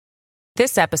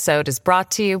This episode is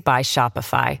brought to you by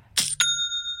Shopify.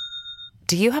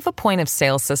 Do you have a point of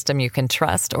sale system you can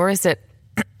trust, or is it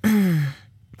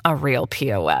a real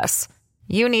POS?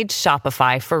 You need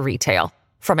Shopify for retail.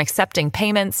 From accepting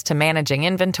payments to managing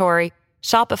inventory,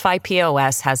 Shopify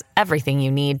POS has everything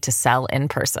you need to sell in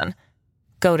person.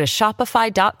 Go to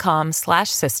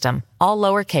shopify.com/system, all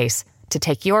lowercase, to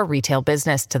take your retail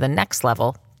business to the next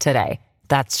level today.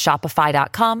 That's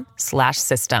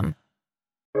shopify.com/system.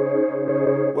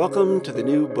 Welcome to the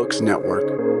New Books Network.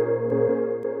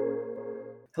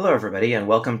 Hello, everybody, and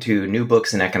welcome to New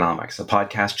Books in Economics, a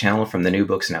podcast channel from the New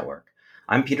Books Network.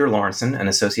 I'm Peter Lawrenson, an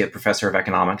associate professor of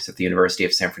economics at the University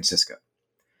of San Francisco.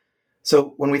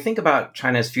 So when we think about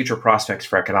China's future prospects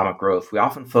for economic growth, we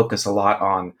often focus a lot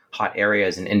on hot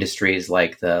areas and industries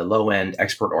like the low-end,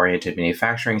 export-oriented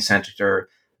manufacturing sector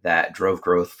that drove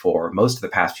growth for most of the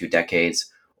past few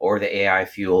decades, or the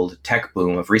AI-fueled tech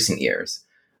boom of recent years.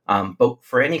 But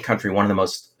for any country, one of the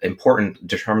most important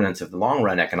determinants of the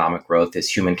long-run economic growth is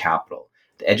human capital,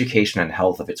 the education and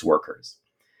health of its workers.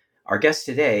 Our guest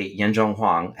today, Yanzhong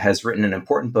Huang, has written an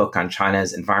important book on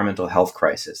China's environmental health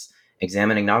crisis,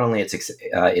 examining not only its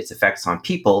effects on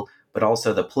people, but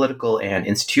also the political and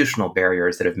institutional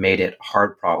barriers that have made it a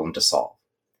hard problem to solve.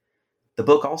 The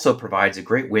book also provides a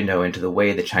great window into the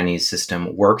way the Chinese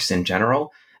system works in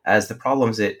general, as the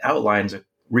problems it outlines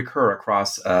recur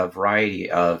across a variety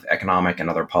of economic and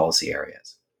other policy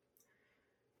areas.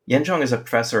 Yanzhong is a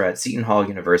professor at Seton Hall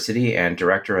University and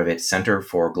director of its Center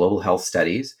for Global Health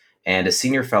Studies and a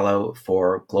senior fellow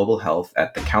for global health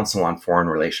at the Council on Foreign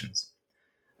Relations.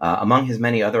 Among his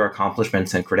many other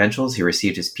accomplishments and credentials, he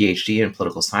received his PhD in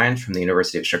political science from the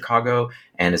University of Chicago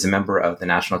and is a member of the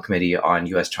National Committee on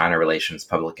U.S.-China Relations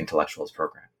Public Intellectuals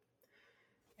Program.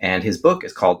 And his book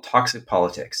is called Toxic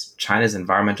Politics: China's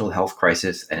Environmental Health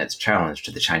Crisis and Its Challenge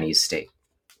to the Chinese State.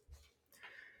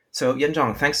 So,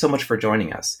 Yanzhong, thanks so much for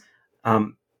joining us.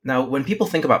 Now, when people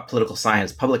think about political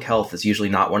science, public health is usually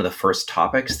not one of the first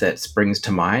topics that springs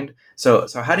to mind. So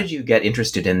how did you get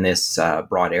interested in this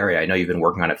broad area? I know you've been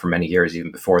working on it for many years,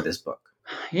 even before this book.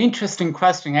 Interesting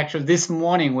question. Actually, this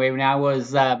morning when I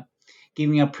was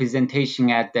giving a presentation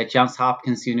at the Johns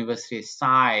Hopkins University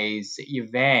SCIENCE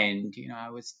event, I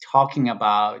was talking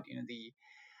about the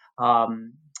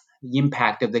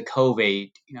impact of the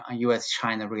COVID on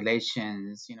U.S.-China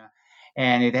relations,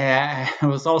 and it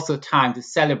was also time to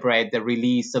celebrate the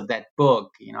release of that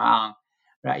book, on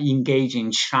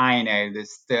engaging China,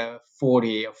 the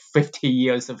 40 or 50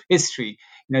 years of history,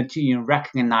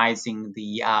 recognizing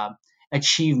the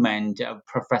achievement of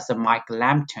Professor Mike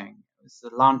Lampton. It was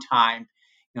a long time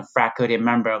faculty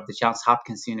member of the Johns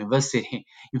Hopkins University.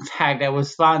 In fact, I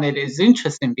was found it is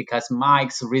interesting because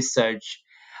Mike's research,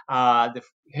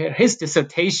 his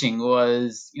dissertation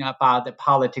was about the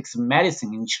politics of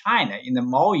medicine in China in the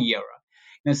Mao era.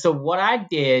 And so what I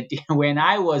did when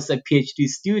I was a PhD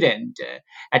student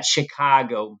at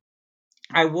Chicago,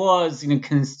 I was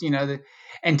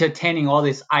entertaining all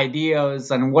these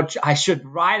ideas and what I should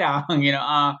write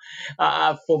on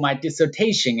for my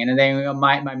dissertation. And then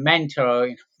my mentor,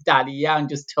 Dali Yang,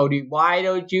 just told me, why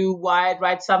don't you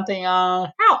write something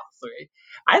on health?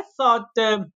 I thought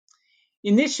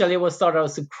initially it was sort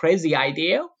of a crazy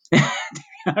idea, to be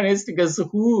honest, because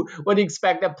who would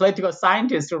expect a political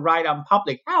scientist to write on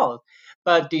public health?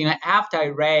 But after I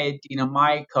read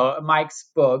Mike's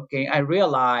book, I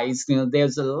realized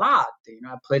there's a lot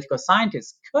a political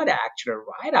scientist could actually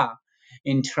write on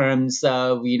in terms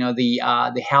of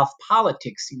the health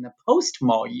politics in the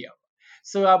post-Mao era.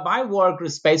 So my work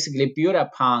was basically built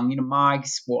upon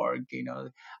Mike's work,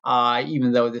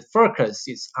 even though the focus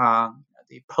is on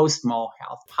the post-Mao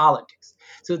health politics.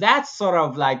 So that's sort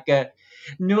of like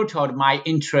nurtured my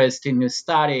interest in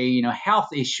study,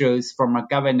 health issues from a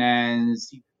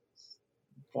governance,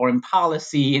 foreign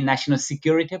policy, and national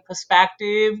security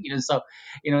perspective. So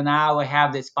now I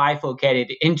have this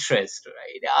bifurcated interest.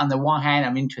 Right, on the one hand,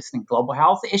 I'm interested in global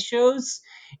health issues,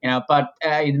 but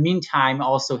in the meantime, I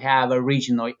also have a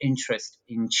regional interest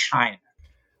in China.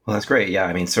 Well, that's great. Yeah,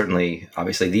 I mean, certainly,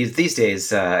 obviously, these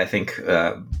days, I think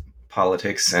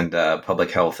politics and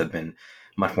public health have been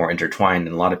much more intertwined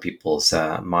in a lot of people's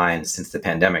minds since the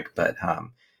pandemic. But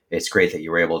it's great that you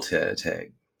were able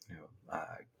to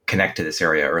connect to this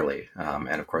area early.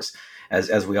 And of course,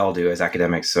 as we all do as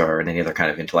academics or in any other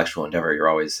kind of intellectual endeavor, you're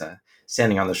always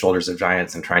standing on the shoulders of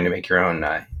giants and trying to make your own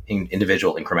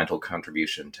individual incremental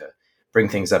contribution to bring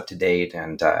things up to date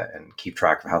and keep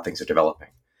track of how things are developing.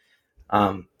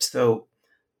 All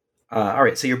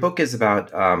right. So your book is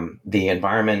about the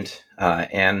environment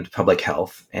and public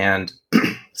health. And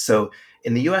so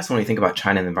in the U.S., when we think about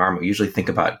China and the environment, we usually think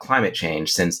about climate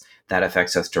change, since that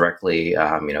affects us directly.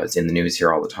 It's in the news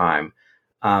here all the time.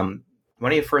 Why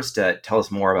don't you first tell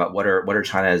us more about what are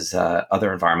China's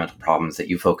other environmental problems that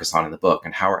you focus on in the book,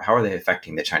 and how are they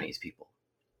affecting the Chinese people?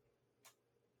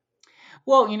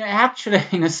 Well,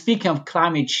 actually, speaking of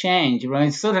climate change,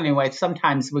 right, certainly what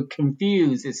sometimes we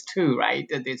confuse is too, right,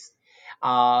 that this,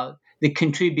 the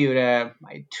contributor,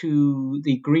 right, to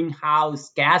the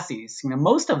greenhouse gases,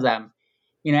 most of them,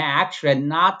 actually are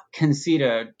not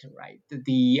considered, right,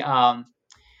 the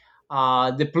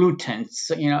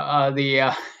pollutants,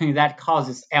 that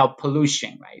causes air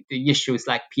pollution, right? The issues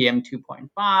like PM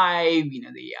 2.5,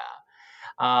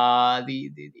 the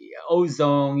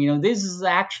ozone, this is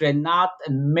actually not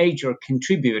a major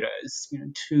contributors,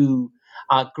 to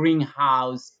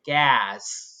greenhouse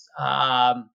gas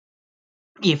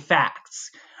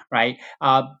effects, right?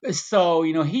 So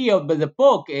here, but the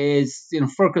book is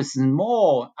focusing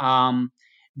more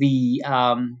the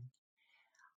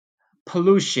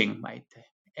pollution, right?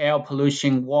 Air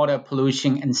pollution, water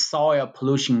pollution, and soil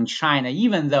pollution in China,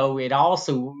 even though it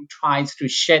also tries to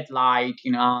shed light,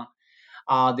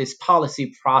 this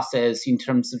policy process in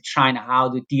terms of China, how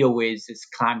to deal with this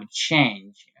climate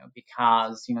change,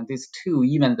 because, these two,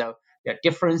 even though there are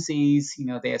differences,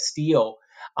 they are still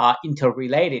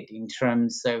interrelated in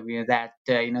terms of, that,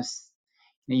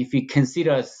 if you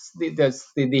consider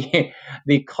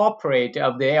the corporate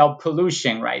of the air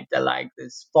pollution, right, like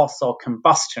this fossil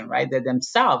combustion, right, they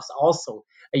themselves also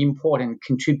an important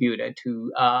contributor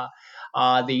to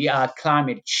the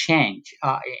climate change.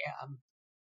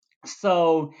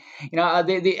 So,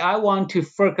 I want to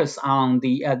focus on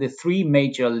the three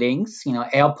major links,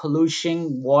 air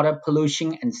pollution, water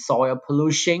pollution, and soil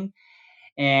pollution.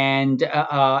 And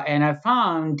I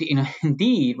found,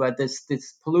 indeed, that this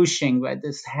pollution, that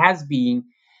this has been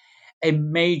a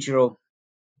major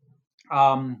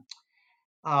um,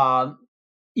 uh,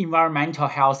 environmental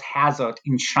health hazard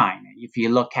in China. If you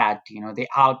look at, the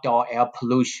outdoor air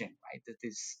pollution, right, that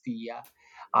is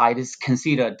it is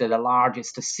considered the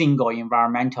largest single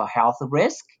environmental health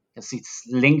risk, because it's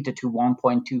linked to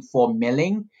 1.24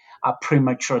 million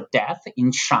premature death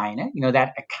in China.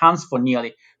 That accounts for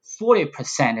nearly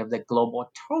 40% of the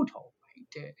global total.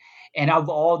 Right? And of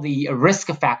all the risk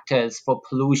factors for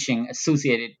pollution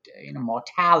associated,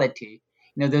 mortality,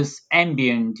 this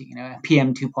ambient,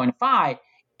 PM 2.5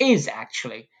 is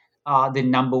actually the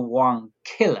number one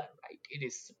killer. Right? It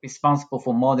is responsible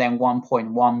for more than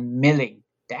 1.1 million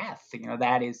deaths.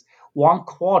 That is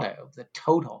 1/4 of the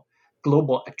total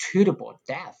global attributable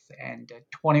death, and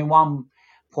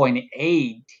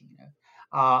 21.8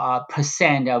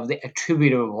 percent of the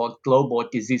attributable global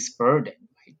disease burden.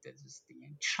 Right? This is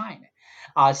in China.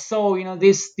 So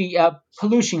the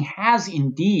pollution has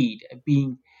indeed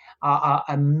been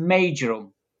a major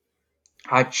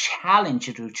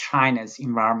challenge to China's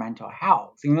environmental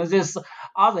health. There's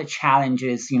other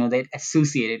challenges, that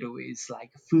associated with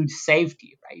like food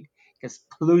safety, right? Because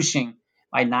pollution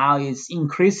right now is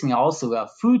increasingly also a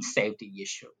food safety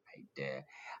issue, right?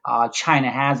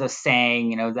 China has a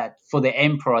saying, that for the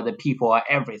emperor, the people are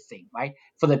everything, right?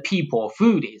 For the people,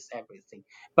 food is everything.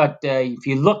 But if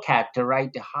you look at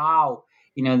right how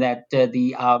that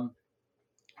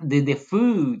the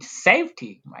food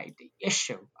safety, right, the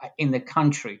issue in the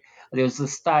country. There was a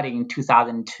study in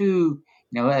 2002.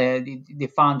 They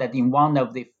found that in one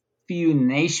of the few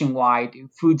nationwide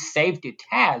food safety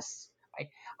tests, right,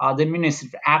 the Ministry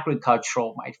of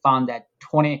Agriculture might found that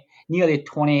nearly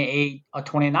 28 or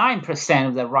 29%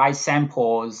 of the rice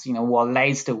samples, were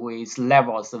laced with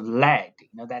levels of lead,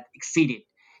 that exceeded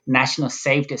national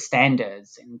safety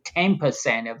standards, and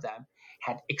 10% of them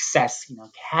had excess,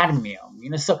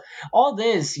 cadmium. So all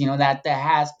this, that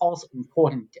has also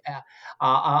important,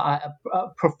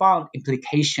 profound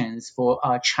implications for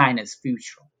China's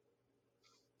future.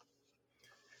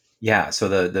 Yeah, so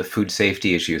the food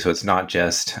safety issue. So it's not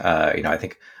just I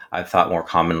think I've thought more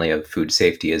commonly of food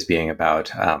safety as being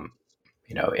about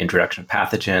introduction of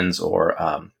pathogens, or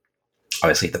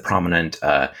obviously the prominent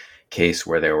case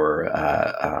where there were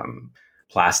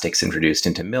plastics introduced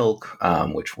into milk,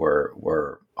 which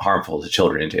were harmful to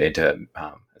children, into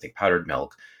I think powdered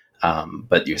milk.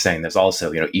 But you're saying there's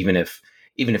also, even if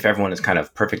everyone is kind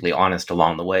of perfectly honest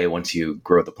along the way, once you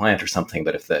grow the plant or something,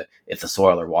 but if the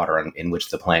soil or water in which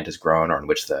the plant is grown, or in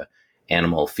which the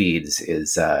animal feeds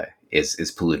is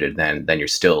polluted, then you're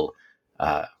still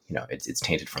it's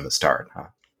tainted from the start. Huh?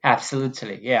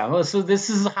 Absolutely, yeah. Well, so this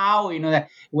is how that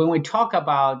when we talk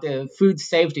about food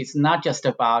safety, it's not just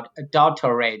about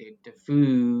adulterated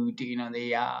food, the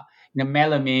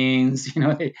melamines,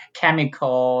 the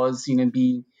chemicals,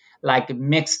 being like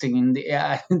mixed in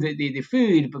the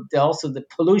food, but also the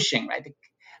pollution, right?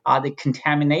 The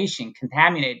contaminated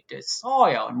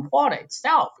soil and water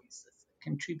itself is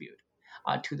contribute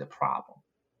to the problem.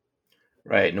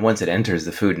 Right. And once it enters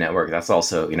the food network, that's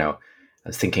also, I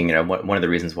was thinking, one of the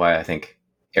reasons why I think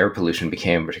air pollution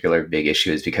became a particularly big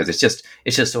issue is because it's just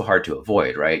so hard to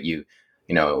avoid, right?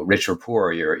 Rich or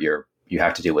poor, you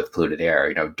have to deal with polluted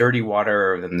air. Dirty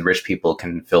water, then the rich people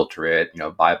can filter it,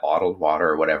 buy bottled water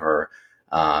or whatever.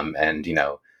 And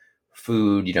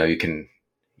food, you can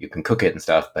cook it and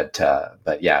stuff, but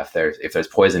yeah, if there's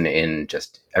poison in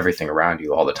just everything around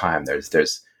you all the time,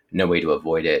 there's no way to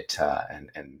avoid it,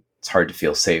 and it's hard to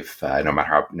feel safe, no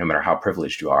matter how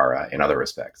privileged you are in other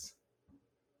respects.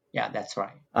 Yeah, that's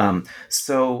right.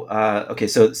 So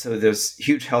there's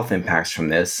huge health impacts from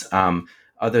this.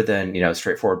 Other than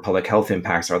straightforward public health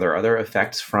impacts, are there other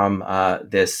effects from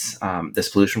this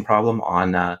pollution problem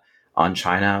on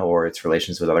China or its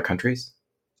relations with other countries?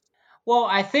 Well,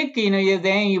 I think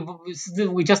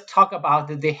we just talk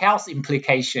about the health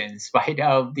implications, right,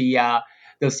 of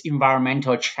those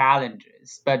environmental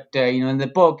challenges. But in the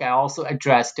book, I also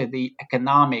addressed the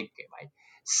economic, right,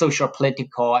 social,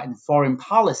 political, and foreign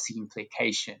policy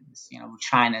implications, of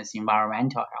China's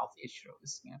environmental health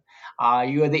issues.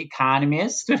 You are the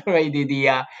economist, right?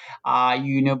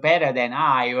 You know better than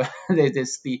I.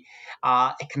 There's the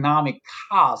economic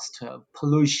cost of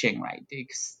pollution, right?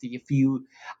 Because if you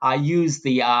use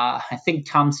I think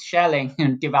Tom Schelling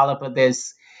developed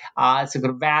this sort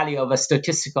of value of a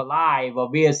statistical life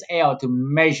or VSL to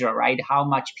measure, right, how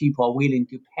much people are willing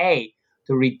to pay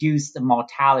to reduce the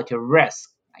mortality risk.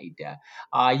 Right?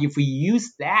 If we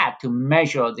use that to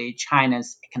measure the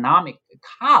China's economic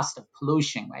cost of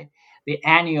pollution, right, the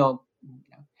annual,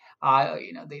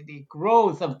 the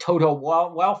growth of total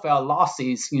welfare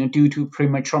losses, due to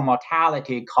premature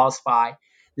mortality caused by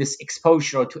this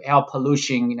exposure to air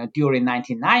pollution, during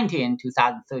 1990 and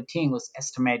 2013 was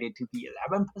estimated to be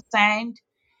 11%.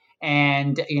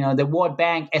 And the World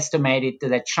Bank estimated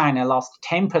that China lost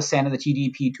 10% of the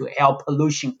GDP to air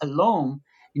pollution alone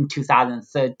in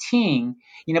 2013.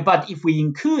 But if we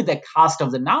include the cost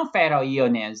of the non-fatal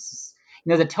illness,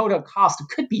 the total cost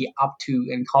could be up to,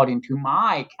 according to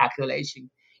my calculation,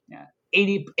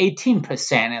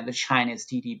 18% of the China's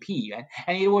GDP, right?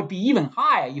 And it would be even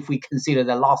higher if we consider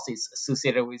the losses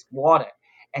associated with water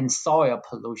and soil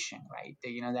pollution, right?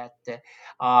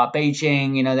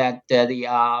 Beijing,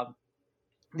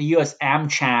 the U.S.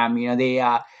 AmCham, they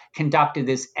conducted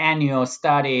this annual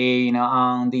study,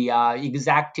 on the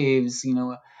executives,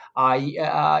 U.S. the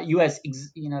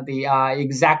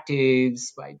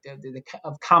executives, right,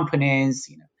 of companies,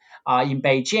 in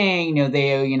Beijing,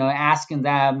 they're asking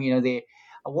them,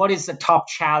 what is the top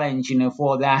challenge,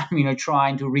 for them,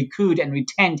 trying to recruit and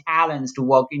retain talents to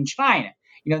work in China.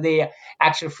 They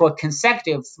actually for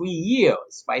consecutive 3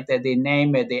 years, right, that they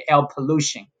name it the air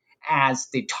pollution as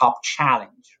the top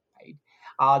challenge, right?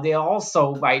 They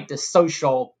also, right, the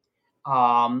social,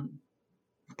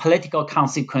 political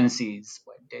consequences.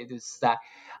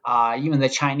 Even the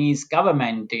Chinese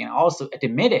government, also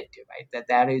admitted, right,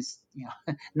 that is,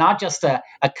 not just a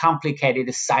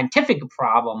complicated scientific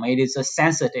problem; it is a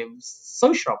sensitive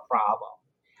social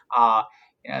problem.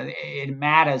 It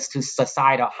matters to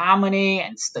societal harmony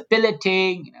and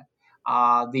stability.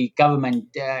 The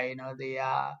government,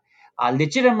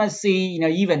 legitimacy,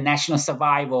 even national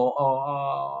survival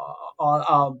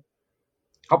or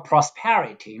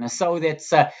prosperity. So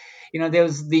that's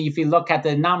there's if you look at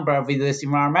the number of these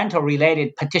environmental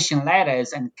related petition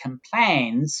letters and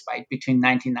complaints, right, between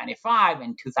 1995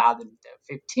 and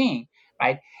 2015,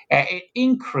 right, it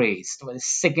increased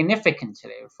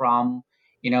significantly from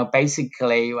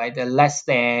basically, right, the less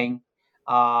than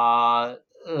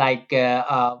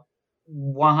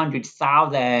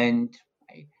 100,000,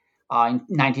 right, in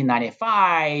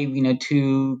 1995,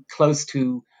 to close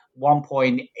to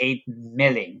 1.8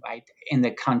 million, right, in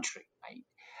the country, right.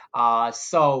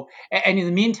 So, and in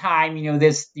the meantime,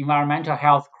 this environmental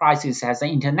health crisis has an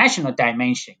international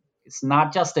dimension. It's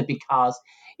not just because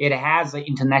it has an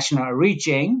international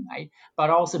origin, right, but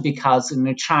also because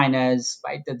China's,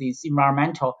 right, these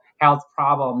environmental health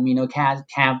problem, can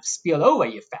have spillover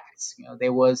effects.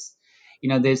 There was,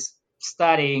 this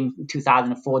study in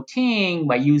 2014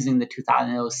 by using the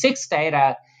 2006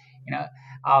 data,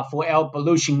 for air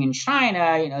pollution in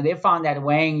China. They found that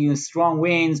when strong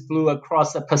winds blew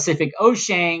across the Pacific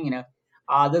Ocean,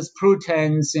 those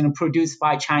pollutants, produced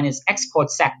by China's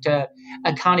export sector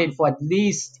accounted for at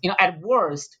least, at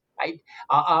worst, right,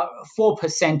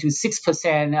 4% to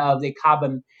 6% of the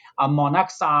carbon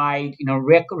monoxide,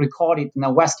 recorded in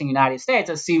the Western United States.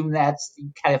 Assume that's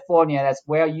California, that's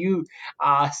where you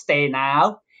stay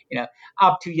now.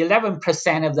 Up to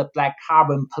 11% of the black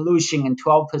carbon pollution and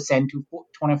 12% to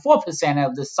 24%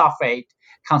 of the sulfate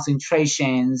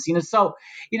concentrations.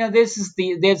 This is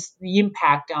there's the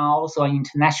impact also on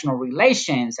international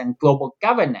relations and global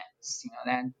governance.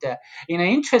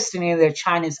 Interestingly, the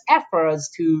China's efforts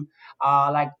to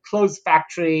close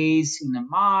factories,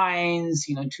 mines,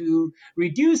 to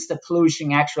reduce the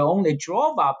pollution actually only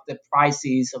drove up the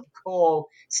prices of coal,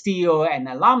 steel, and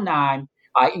aluminum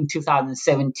in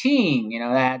 2017,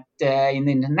 that in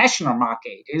the international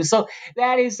market. And so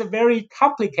that is a very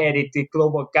complicated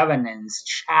global governance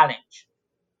challenge.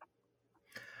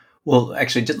 Well,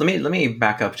 actually, let me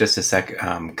back up just a sec.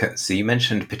 So you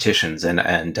mentioned petitions, and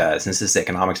since this is the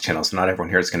economics channel, so not everyone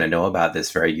here is going to know about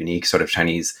this very unique sort of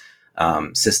Chinese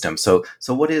system. So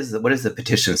what is the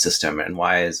petition system, and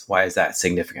why is that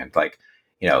significant? Like,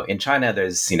 in China,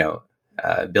 there's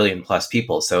a billion plus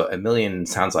people, so a million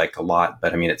sounds like a lot,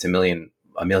 but I mean it's a million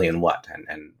what,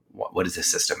 and what is this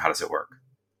system? How does it work?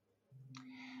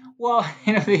 Well,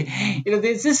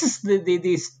 this is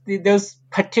those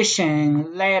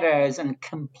petition letters and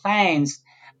complaints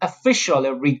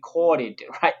officially recorded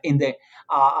right in the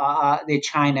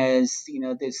China's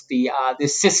the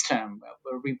system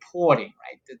of reporting,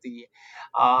 right?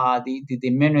 The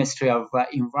Ministry of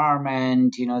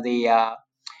Environment,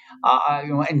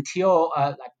 until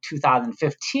like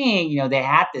 2015, they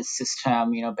had this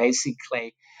system,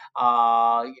 basically,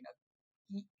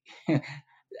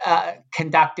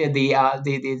 conducted the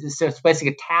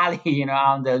basic tally,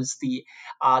 on those the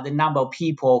number of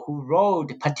people who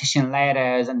wrote petition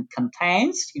letters and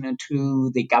complaints, to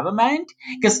the government.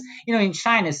 Because in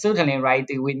China, certainly, right,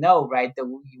 we know, right, that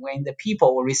when the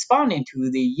people were responding to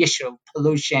the issue of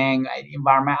pollution, right,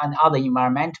 environment and other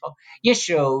environmental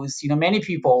issues, many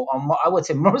people, or I would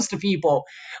say most people,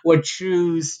 would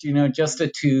choose, just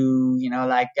to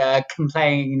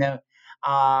complain,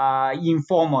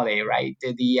 informally, right?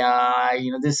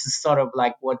 This is sort of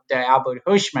like what Albert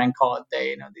Hirschman called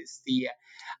the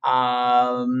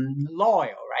loyal,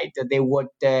 right? That they would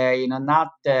not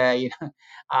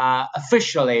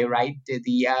officially, right,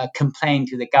 the complain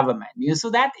to the government. So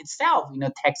that itself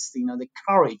takes the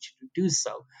courage to do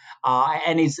so,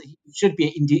 and it should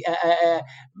be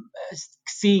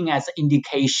seen as an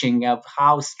indication of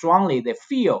how strongly they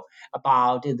feel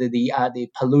about the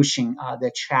pollution,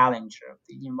 the challenge of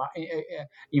the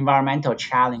environmental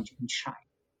challenge in China.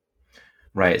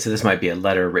 Right. So this might be a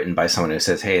letter written by someone who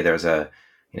says, "Hey, there's the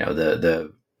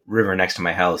river next to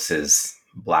my house is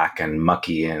black and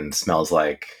mucky and smells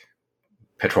like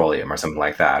petroleum," or something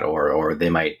like that. Or they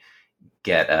might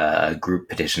get a group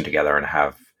petition together and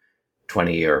have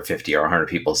 20 or 50 or 100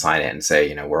 people sign it and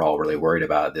say, we're all really worried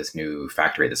about this new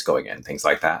factory that's going in, things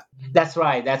like that. That's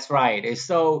right.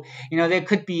 So, there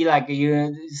could be like,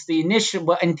 the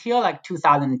initial, until like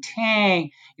 2010,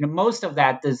 most of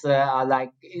that is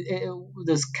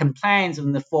there's complaints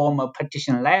in the form of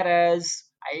petition letters,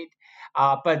 right?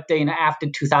 But after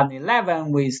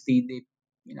 2011, with the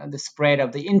spread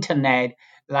of the internet,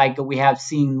 like we have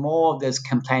seen more of those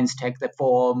complaints take the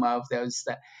form of those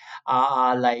the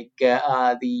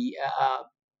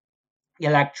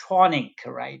electronic,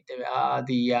 right?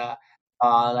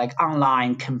 Like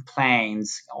online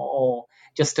complaints, or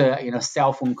just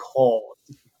cell phone calls.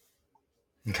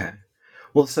 Okay.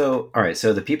 Well, all right.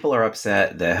 So the people are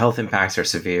upset. The health impacts are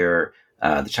severe.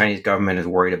 The Chinese government is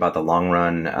worried about the long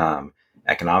run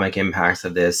economic impacts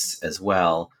of this as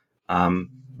well.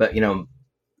 But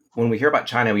when we hear about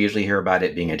China, we usually hear about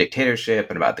it being a dictatorship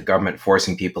and about the government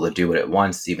forcing people to do what it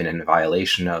wants, even in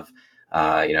violation of,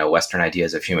 Western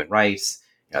ideas of human rights.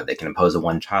 They can impose a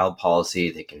one-child policy.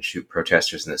 They can shoot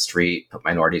protesters in the street, put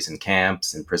minorities in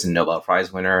camps, imprison Nobel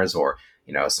Prize winners, or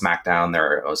smack down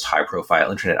their most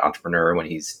high-profile internet entrepreneur when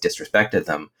he's disrespected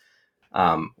them.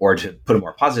 Or to put a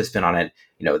more positive spin on it,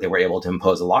 they were able to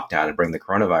impose a lockdown and bring the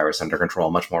coronavirus under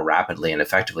control much more rapidly and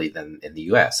effectively than in the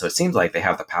U.S. So it seems like they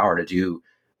have the power to do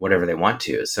whatever they want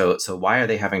to. So why are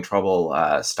they having trouble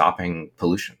stopping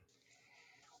pollution?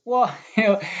 Well,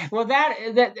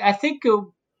 that I think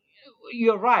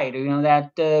you're right.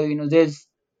 That there's,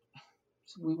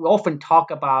 we often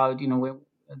talk about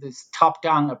this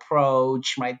top-down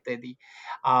approach, right? The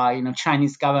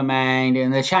Chinese government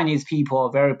and the Chinese people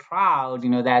are very proud,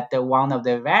 that one of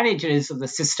the advantages of the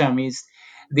system is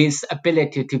this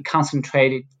ability to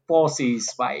concentrate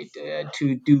forces, right,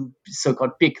 to do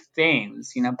so-called big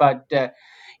things, But that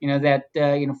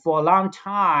for a long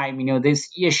time, this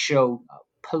issue of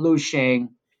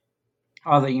pollution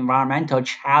or the environmental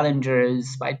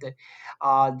challenges, right?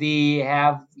 They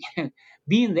have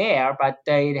been there, but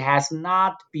it has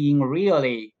not been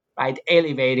really right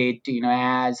elevated,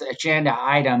 as agenda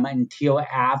item until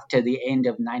after the end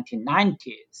of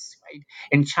 1990s, right?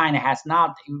 And China has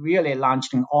not really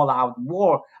launched an all-out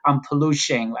war on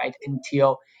pollution, right,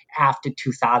 until after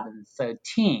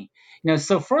 2013.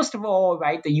 So first of all,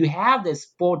 right, you have this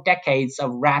 4 decades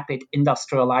of rapid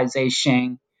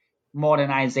industrialization,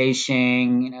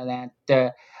 modernization,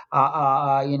 that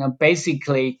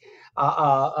basically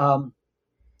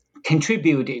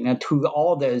contribute, to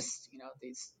all this,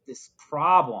 these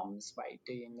problems, right?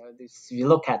 This, you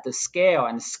look at the scale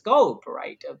and scope,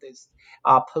 right, of this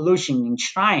pollution in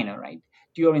China, right?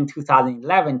 During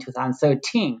 2011,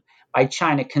 2013, right,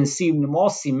 China consumed more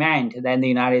cement than the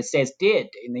United States did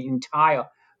in the entire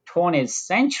 20th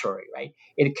century, right?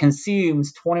 It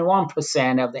consumes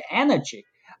 21% of the energy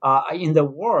in the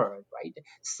world, right?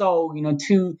 So,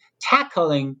 to tackle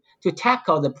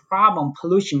the problem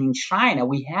pollution in China,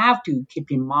 we have to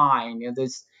keep in mind,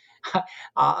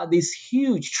 this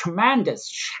huge, tremendous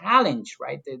challenge,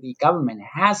 right, that the government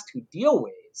has to deal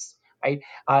with, right?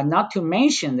 Not to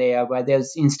mention there, but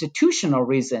there's institutional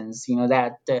reasons,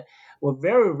 that were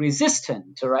very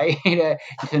resistant, right, in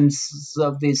terms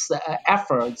of these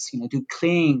efforts, to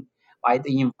clean, right,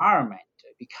 the environment,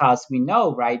 because we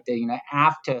know, right, that,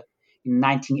 after in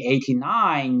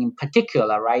 1989 in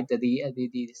particular, right, the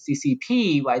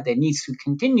CCP, right, that needs to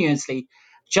continuously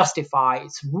justify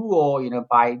its rule,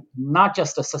 by not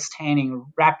just sustaining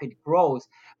rapid growth,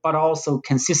 but also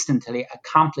consistently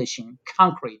accomplishing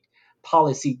concrete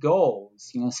policy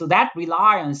goals. So that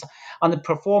reliance on the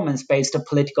performance-based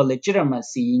political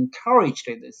legitimacy encouraged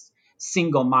this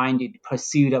single-minded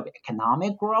pursuit of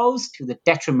economic growth to the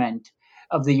detriment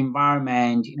of the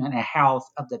environment, and the health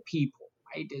of the people.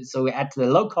 Right? So at the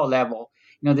local level,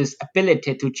 this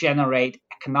ability to generate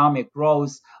economic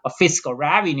growth or fiscal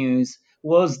revenues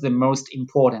was the most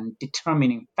important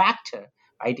determining factor,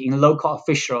 right, in local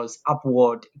officials'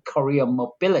 upward career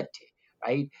mobility,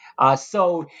 right?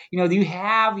 So you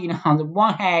have, on the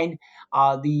one hand,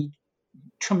 the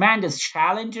tremendous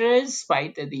challenges,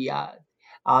 right, that the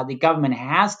government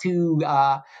has to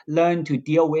learn to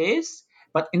deal with.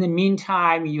 But in the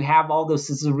meantime, you have all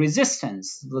this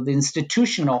resistance, the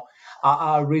institutional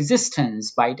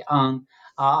resistance, right, on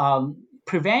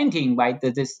preventing, right,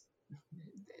 the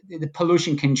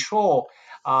pollution control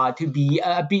to be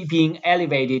being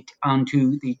elevated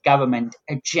onto the government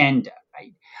agenda.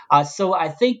 Right? So I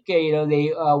think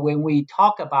when we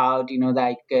talk about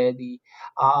the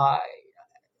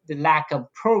lack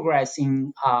of progress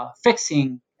in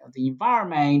fixing the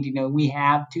environment, we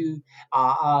have to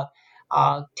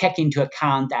take into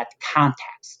account that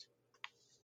context.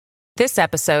 This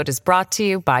episode is brought to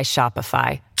you by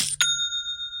Shopify.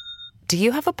 Do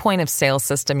you have a point of sale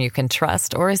system you can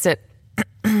trust, or is it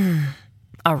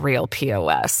a real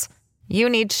POS? You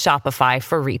need Shopify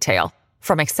for retail.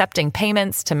 From accepting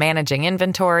payments to managing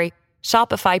inventory,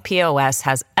 Shopify POS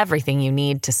has everything you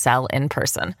need to sell in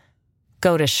person.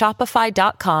 Go to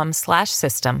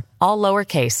shopify.com/system, all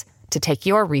lowercase, to take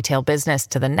your retail business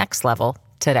to the next level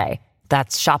today.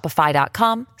 That's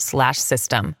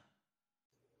shopify.com/system.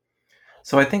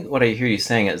 So I think what I hear you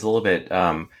saying is a little bit,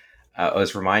 I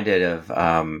was reminded of,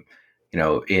 I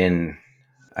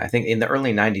think in the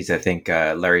early 90s, I think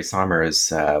Larry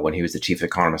Summers, when he was the chief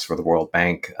economist for the World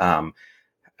Bank, got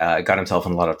himself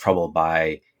in a lot of trouble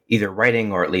by either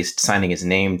writing or at least signing his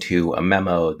name to a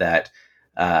memo that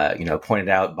pointed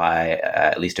out by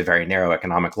at least a very narrow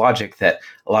economic logic that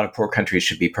a lot of poor countries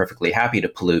should be perfectly happy to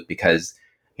pollute because,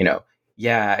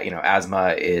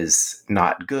 asthma is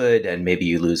not good and maybe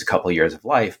you lose a couple of years of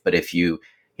life. But if you,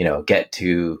 get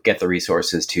the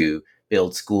resources to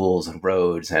build schools and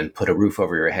roads and put a roof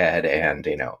over your head and,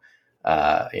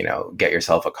 get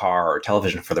yourself a car or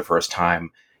television for the first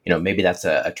time, maybe that's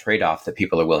a trade-off that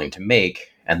people are willing to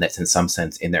make and that's in some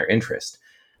sense in their interest.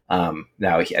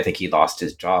 Now, I think he lost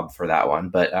his job for that one,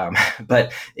 but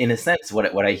in a sense,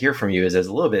 what I hear from you is there's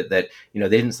a little bit that they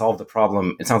didn't solve the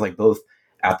problem. It sounds like both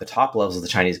at the top levels of the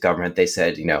Chinese government, they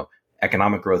said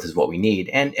economic growth is what we need,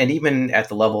 and even at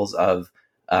the levels of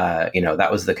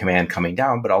that was the command coming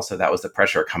down, but also that was the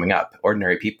pressure coming up.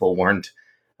 Ordinary people weren't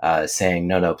saying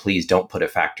no, please don't put a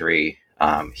factory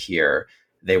here.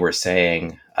 They were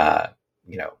saying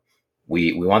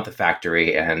we want the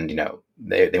factory, and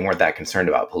they weren't that concerned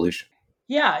about pollution.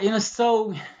 Yeah,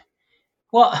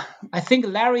 well, I think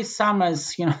Larry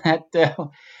Summers, had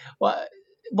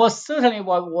certainly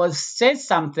what was said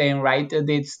something, right?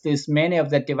 This many of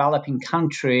the developing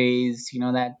countries,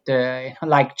 that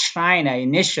like China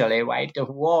initially, right,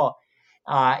 were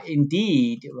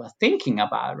indeed were thinking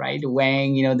about, right,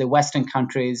 when the Western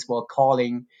countries were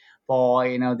calling for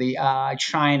the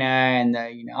China and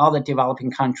other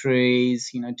developing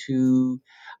countries, to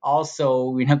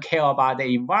also care about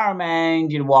the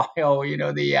environment, while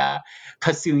the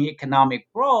pursuing economic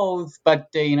growth. But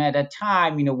at a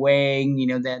time, when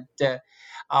that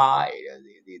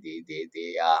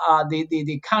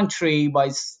the country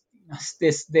was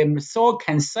the sole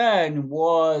concern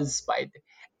was by the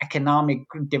economic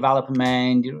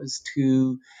development. It was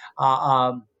to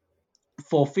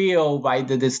fulfill, right,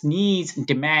 this needs and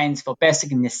demands for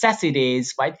basic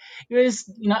necessities, right. It is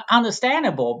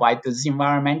understandable, right, those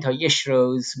environmental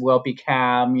issues will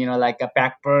become like a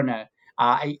back burner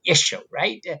issue,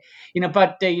 right.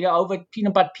 But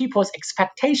but people's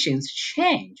expectations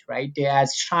change, right,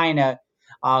 as China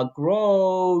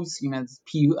grows,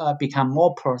 become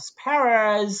more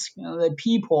prosperous. The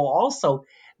people also,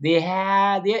 they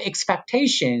had their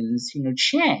expectations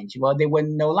change. Well, they were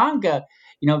no longer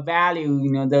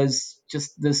value those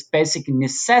basic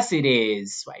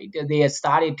necessities, right. They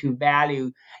started to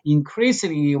value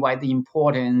increasingly, right, the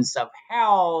importance of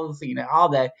health,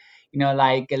 other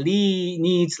like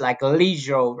needs like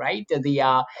leisure, right.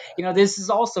 This is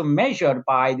also measured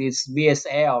by this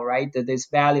VSL, right, this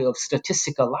value of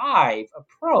statistical life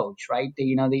approach, right.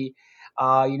 They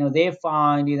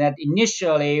find that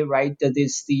initially, right, that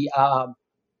this the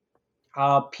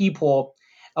people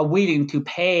are willing to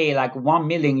pay like 1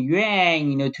 million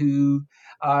yuan, to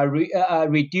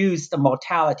reduce the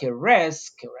mortality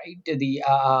risk, right?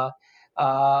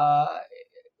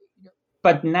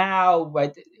 But now,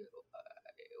 right,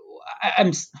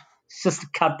 I'm just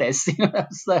cut this.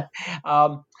 So,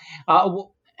 uh,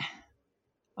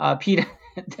 Peter,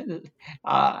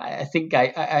 I think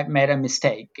I made a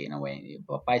mistake,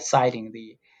 by citing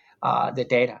the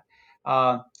data.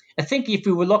 I think if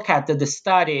we look at the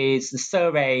studies, the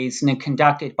surveys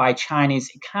conducted by Chinese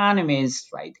economists,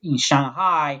 right, in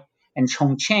Shanghai and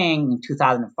Chongqing in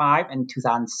 2005 and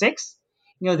 2006,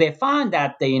 they found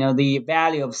that the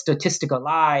value of statistical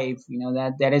life,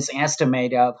 that is an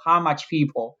estimate of how much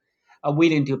people are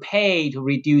willing to pay to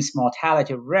reduce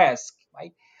mortality risk,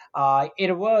 right?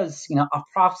 It was,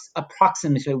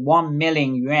 approximately 1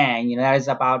 million yuan. That is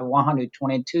about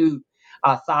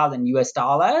 122,000 US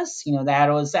dollars. That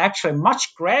was actually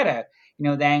much greater,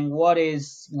 than what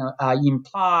is,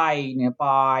 implied,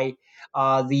 by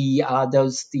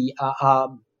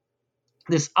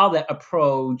this other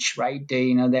approach, right?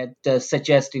 That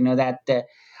suggests, that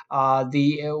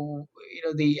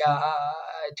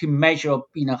to measure,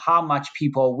 how much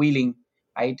people are willing,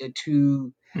 right,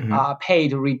 to pay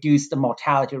to reduce the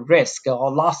mortality risk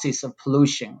or losses of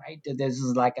pollution, right? This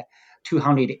is like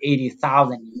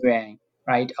 280,000 yuan,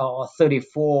 right, or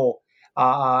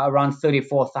around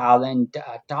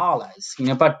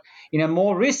 $34,000. But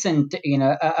more recent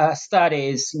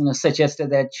studies suggested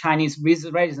that Chinese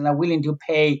residents are willing to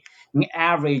pay an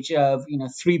average of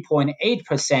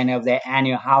 3.8% of their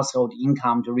annual household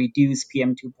income to reduce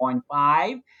PM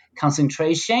 2.5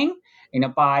 concentration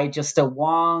by just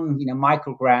 1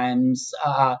 micrograms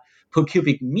per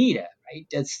cubic meter, right?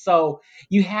 So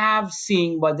you have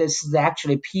seen what this is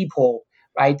actually people,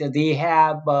 right?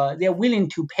 They're willing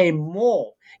to pay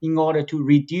more in order to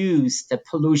reduce the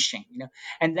pollution,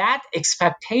 and that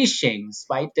expectations,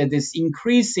 right? This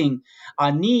increasing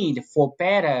need for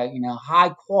better, high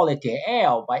quality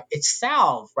air by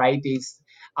itself, right, is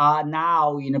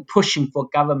now pushing for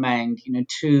government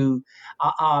to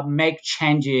make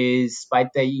changes by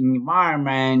the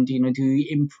environment, to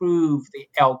improve the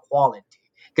air quality.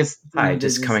 Because Hi,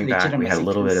 just coming back. We had a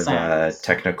little bit of a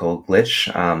technical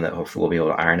glitch that hopefully we'll be able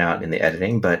to iron out in the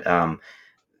editing. But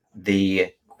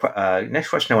the next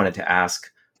question I wanted to ask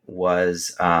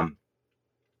was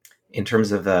in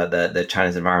terms of the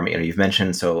China's environment. You've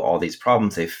mentioned all these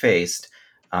problems they've faced,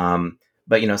 but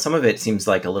some of it seems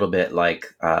like a little bit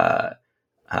like the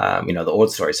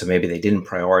old story. So maybe they didn't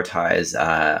prioritize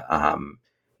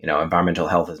environmental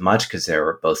health as much because they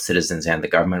were both citizens and the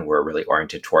government were really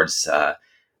oriented towards sort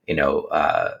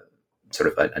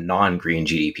of a non-green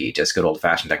GDP, just good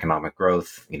old-fashioned economic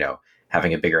growth.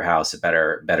 Having a bigger house,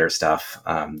 better stuff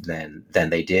than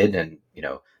they did, and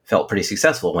felt pretty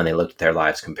successful when they looked at their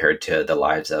lives compared to the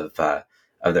lives of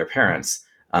their parents.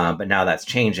 But now that's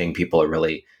changing. People are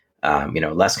really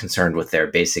less concerned with their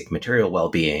basic material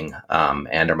well-being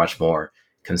and are much more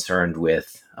concerned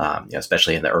with,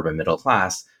 especially in the urban middle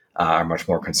class, are much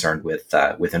more concerned with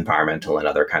environmental and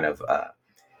other kind of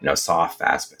soft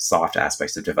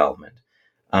aspects of development.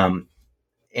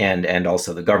 And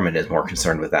also the government is more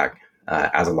concerned with that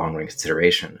as a long run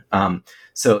consideration.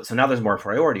 So now there's more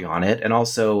priority on it, and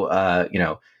also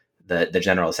the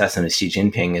general assessment of Xi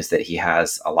Jinping is that he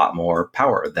has a lot more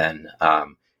power than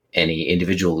any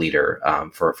individual leader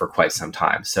for quite some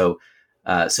time. So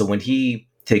when he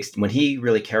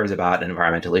really cares about an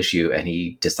environmental issue and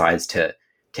he decides to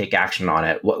take action on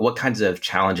it, what kinds of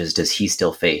challenges does he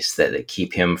still face that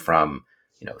keep him from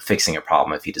fixing a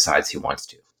problem if he decides he wants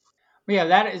to? Yeah,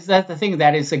 that's the thing.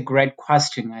 That is a great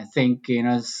question. I think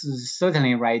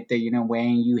certainly right. That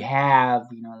when you have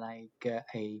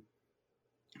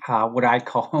what I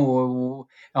call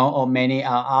or many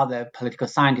other political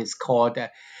scientists called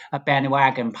a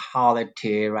bandwagon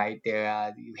polity, right?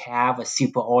 There you have a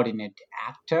superordinate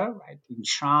actor, right, in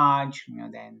charge.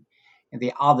 Then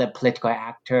the other political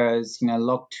actors,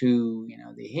 look to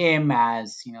him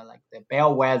as like the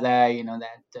bellwether,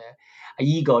 that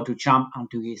eager to jump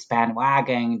onto his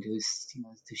bandwagon to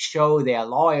show their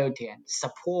loyalty and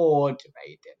support,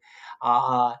 right?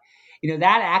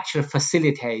 That actually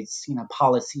facilitates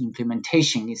policy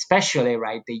implementation, especially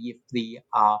right if the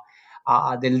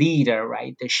leader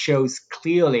right that shows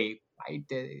clearly right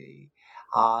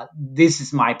this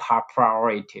is my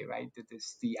priority, right?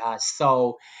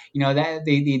 So that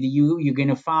you're going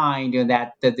to find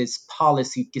that this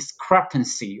policy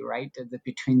discrepancy, right,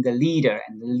 between the leader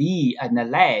and the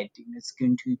led is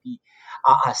going to be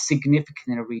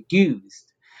significantly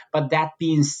reduced. But that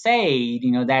being said,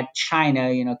 that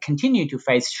China, continue to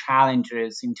face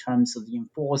challenges in terms of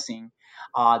enforcing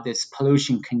this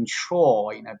pollution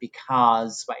control,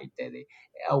 because right,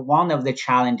 one of the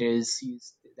challenges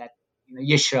is that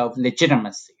issue of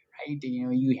legitimacy, right?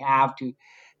 You have to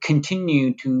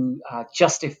continue to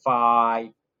justify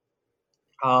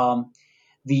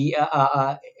the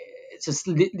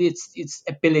its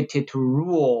ability to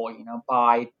rule,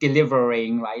 by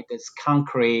delivering right this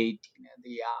concrete,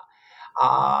 the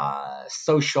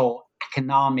social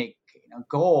economic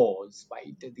goals,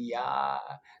 right?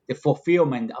 The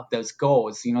fulfillment of those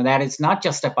goals, that is not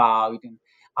just about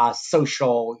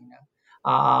social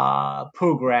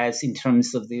progress in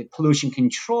terms of the pollution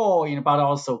control, but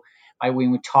also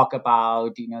when we talk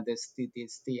about the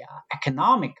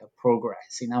economic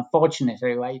progress.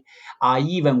 Unfortunately, right,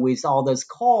 even with all those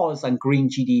calls on green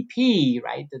GDP,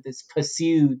 right, that this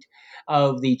pursuit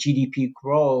of the GDP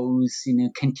growth,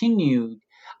 continued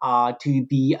to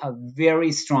be a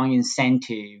very strong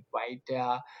incentive, right,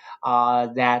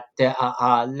 that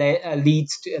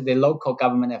leads to the local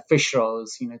government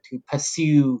officials, to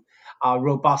pursue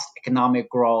robust economic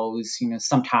growth,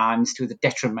 sometimes to the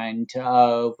detriment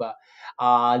of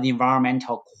the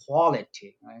environmental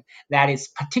quality. Right? That is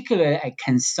particularly a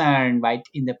concern, right,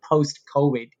 in the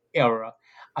post-COVID era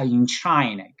in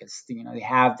China, because they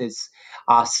have this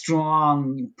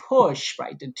strong push,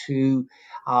 right, to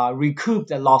recoup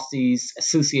the losses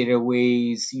associated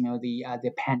with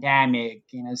the pandemic.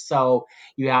 So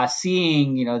you are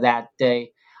seeing that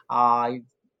they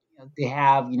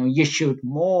have issued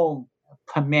more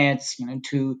permits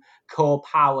to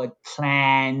coal-powered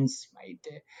plants, right,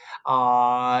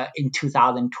 in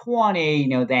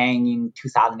 2020, than in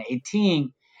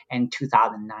 2018 and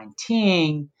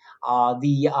 2019.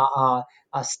 The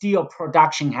steel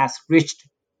production has reached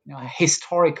a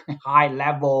historically high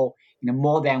level,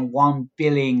 more than 1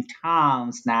 billion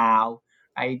tons now,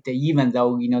 right? Even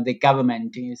though the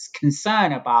government is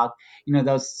concerned about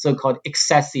those so-called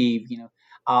excessive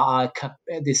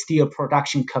the steel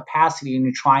production capacity,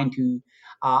 and trying to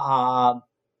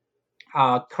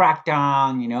crack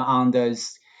down on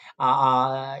those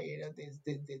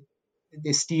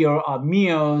the steel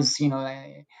mills.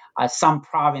 Some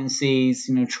provinces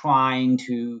trying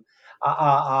to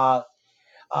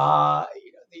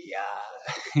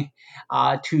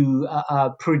to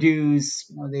produce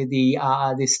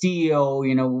the steel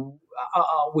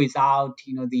without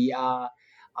the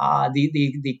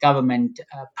government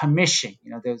permission.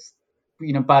 There's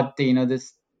but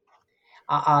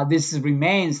this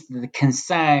remains the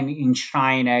concern in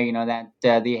China.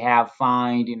 That they have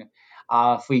find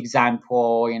for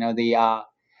example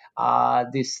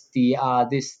this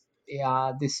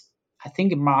I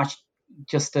think in March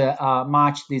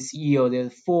this year, the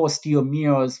 4 steel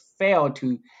mills failed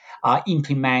to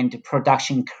implement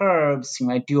production curbs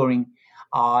during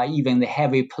even the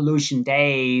heavy pollution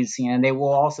days. They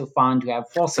were also found to have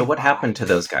falsified. So what happened to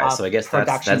those guys? So I guess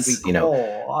that's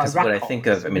because what I think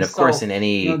of, of course, in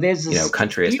any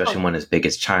country, especially one as big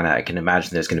as China, I can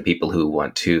imagine there's going to be people who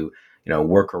want to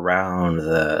work around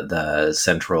the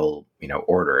central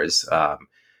orders.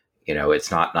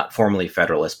 it's not formally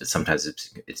federalist, but sometimes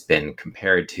it's been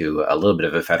compared to a little bit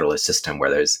of a federalist system where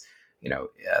there's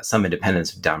some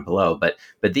independence down below. But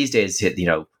these days,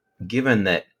 given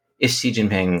that if Xi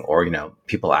Jinping or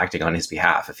people acting on his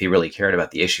behalf, if he really cared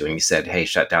about the issue and he said, "Hey,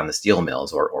 shut down the steel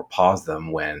mills or pause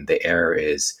them when the air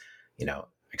is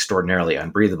extraordinarily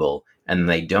unbreathable," and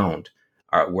they don't,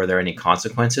 were there any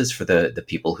consequences for the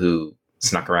people who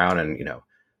snuck around and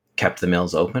kept the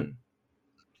mills open?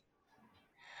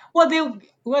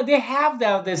 They have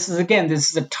this is again,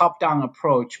 this is a top down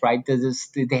approach, right?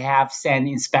 They have sent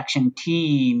inspection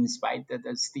teams, right?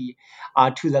 That's the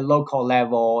to the local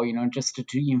level, just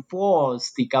to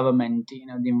enforce the government,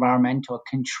 the environmental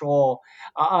control,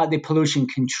 the pollution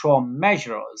control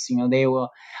measures. They were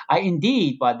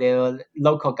indeed, but the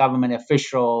local government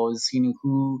officials,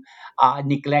 who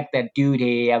neglect their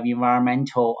duty of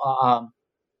environmental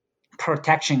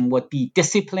protection would be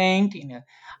disciplined.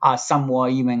 Some were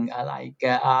even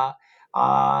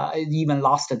even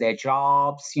lost their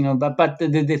jobs. But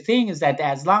the thing is that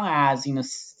as long as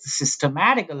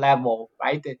systematic level,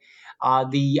 right,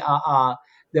 the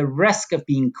risk of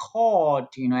being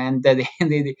caught, and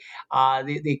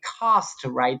the cost,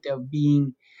 right, of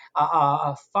being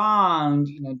found,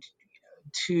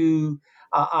 to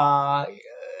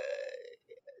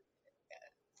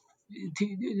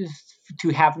to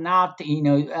have not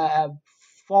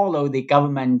follow the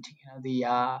government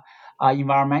the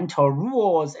environmental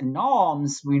rules and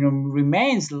norms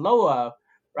remains lower,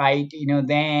 right, than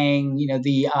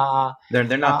the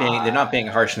they're not being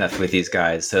harsh enough with these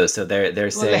guys, so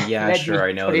they're saying, yeah, sure,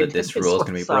 I know that this rule is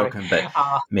going to be broken, but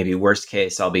maybe worst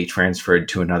case I'll be transferred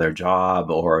to another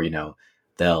job, or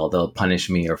they'll punish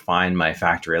me or fine my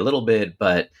factory a little bit,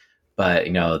 but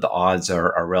the odds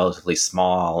are relatively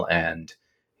small. And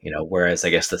whereas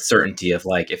I guess the certainty of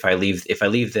like, if I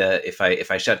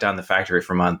shut down the factory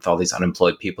for a month, all these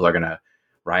unemployed people are going to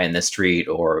riot in the street,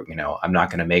 or I'm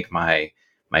not going to make my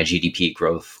GDP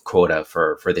growth quota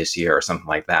for this year or something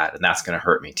like that, and that's going to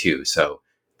hurt me too. So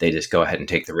they just go ahead and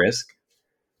take the risk.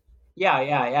 Yeah,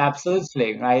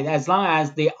 absolutely, right. As long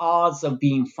as the odds of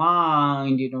being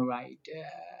found, right,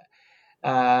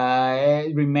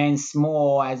 remains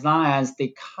small, as long as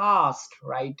the cost,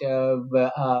 right, of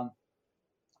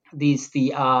the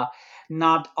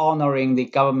not honoring the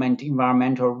government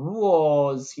environmental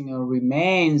rules,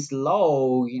 remains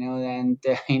low, and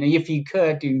if you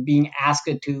could, being asked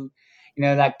to,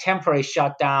 like temporary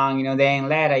shutdown, then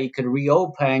later you could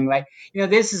reopen, right?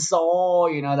 This is all,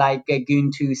 like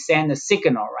going to send a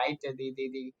signal, right?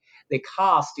 The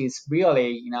cost is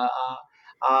really,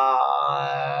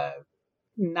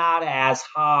 not as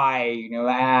high,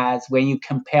 as when you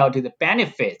compare to the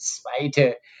benefits, right?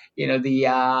 The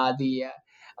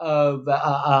of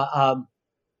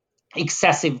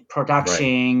excessive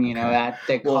production, right. Okay. That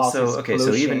the causes so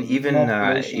pollution, even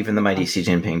the mighty Xi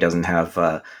Jinping doesn't have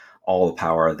all the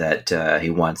power that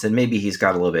he wants, and maybe he's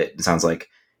got a little bit. It sounds like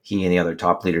he and the other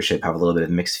top leadership have a little bit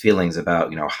of mixed feelings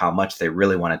about how much they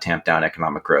really want to tamp down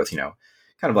economic growth.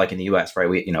 Kind of like in the U.S., right?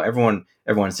 We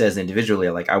everyone says individually,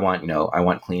 like, I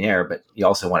want clean air, but you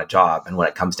also want a job. And when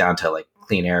it comes down to like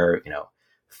clean air,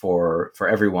 for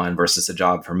everyone versus a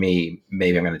job for me,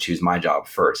 maybe I'm going to choose my job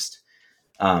first.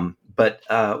 But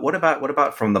what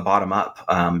about from the bottom up?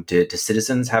 Do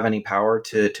citizens have any power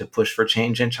to push for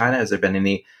change in China? Has there been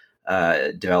any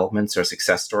developments or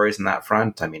success stories in that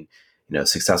front? I mean,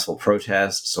 successful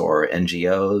protests or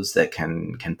NGOs that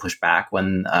can push back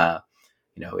when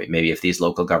maybe if these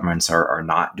local governments are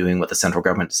not doing what the central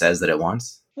government says that it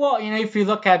wants? Well, if you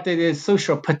look at the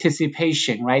social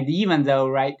participation, right, even though,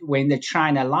 right, when the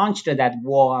China launched that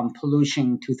war on pollution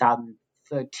in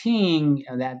 2013,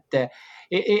 that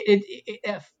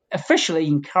it officially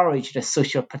encouraged the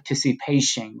social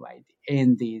participation, right,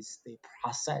 in the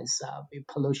process of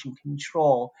pollution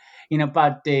control.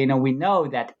 But we know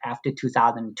that after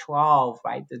 2012,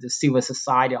 right, the civil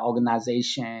society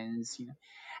organizations,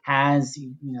 has,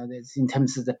 this in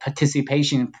terms of the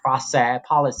participation process,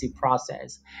 policy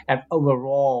process, have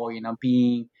overall,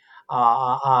 being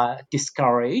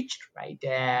discouraged, right?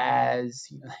 As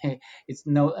it's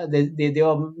there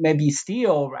are maybe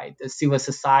still, right, the civil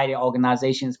society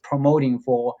organizations promoting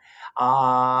for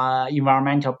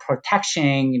environmental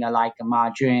protection, like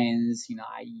margins,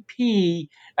 IEP,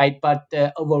 right? But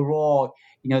overall,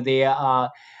 they are.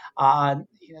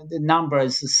 The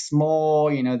numbers are small.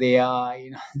 They are,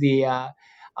 their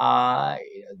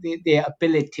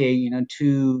ability,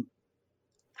 to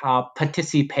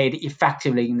participate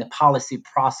effectively in the policy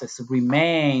process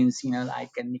remains,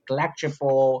 like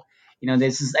negligible.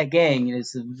 This is again,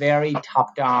 it's a very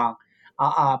top-down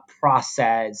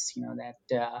process. In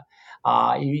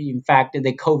fact,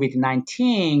 the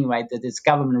COVID-19, right, this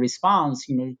government response,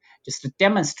 just to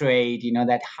demonstrate,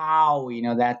 that how,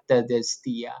 that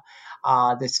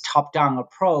this top-down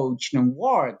approach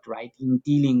worked, right, in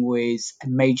dealing with a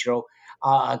major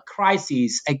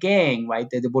crisis again, right,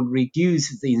 that would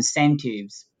reduce the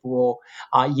incentives for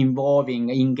engaging,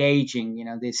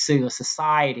 the civil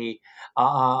society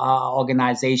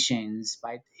organizations,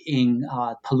 right, in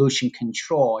pollution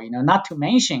control. Not to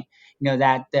mention,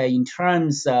 that in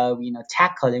terms of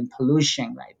tackling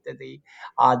pollution, right,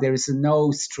 there is no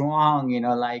strong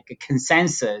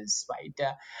consensus, right,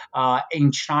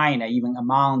 in China, even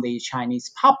among the Chinese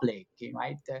public,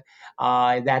 right,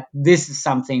 that this is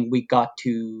something we got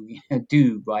to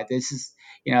do, right. This is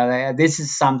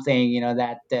something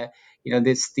that this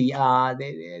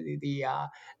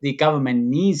the government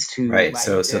needs to, right. right,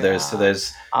 So there's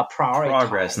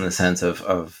progress in the prioritize. sense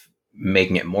of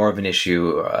making it more of an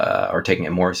issue, or taking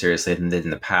it more seriously than they did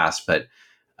in the past, but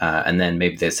and then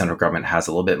maybe the central government has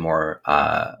a little bit more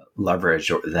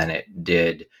leverage than it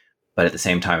did, but at the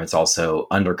same time, it's also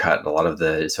undercut a lot of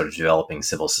the sort of developing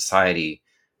civil society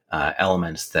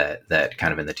elements that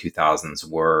kind of in the 2000s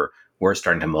were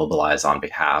starting to mobilize on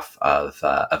behalf of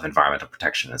environmental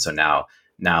protection. And so now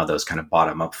those kind of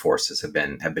bottom up forces have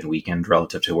been weakened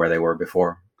relative to where they were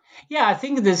before. Yeah, I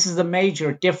think this is a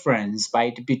major difference,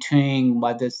 right, between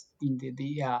what the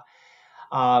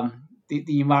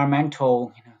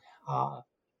environmental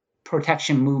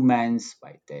protection movements,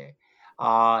 right,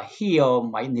 here,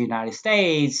 right, in the United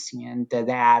States, and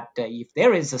that if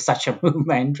there is such a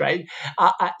movement, right,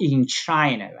 in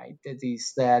China, right,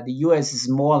 the U.S. is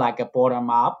more like a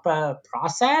bottom-up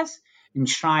process. In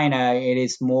China, it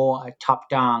is more a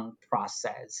top-down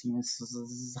process. So this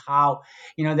is how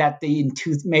that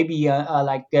maybe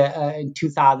in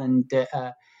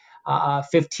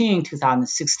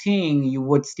 2016, you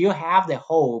would still have the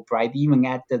hope, right? Even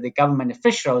at the government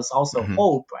officials also Mm-hmm.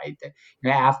 hope, right?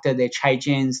 After the Chai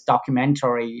Jin's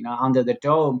documentary, Under the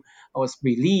Dome was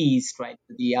released, right?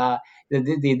 The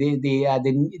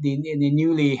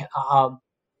newly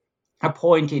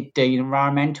appointed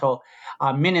environmental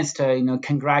minister,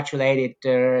 congratulated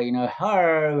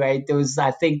her, right? Those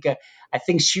I think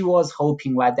she was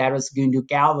hoping that that was going to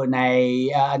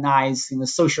galvanize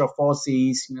social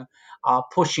forces,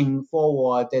 pushing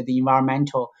forward the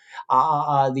environmental,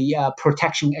 the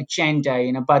protection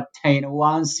agenda, But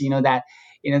once that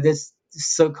this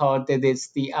so-called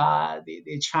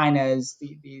the China's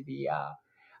the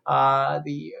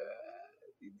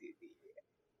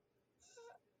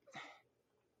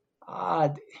uh,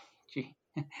 gee,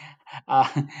 uh,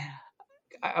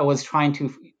 I was trying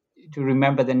to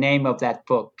remember the name of that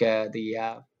book.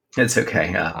 It's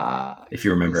okay if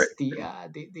you remember it.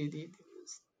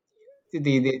 It's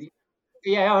the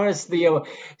yeah, it was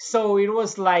so it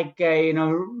was like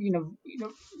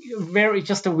very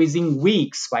just within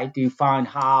weeks, right? You find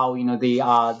how the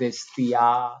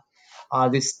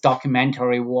this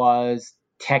documentary was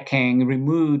taken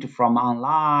removed from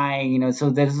online. So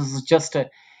this is just a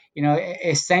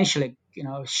essentially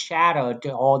shattered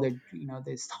all the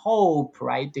this hope,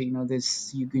 right?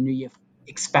 This you can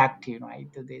expect, right?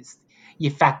 This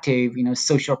effective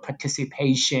social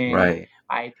participation, Right.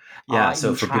 right? Yeah.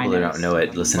 So In for people who don't China's know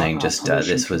it, listening, just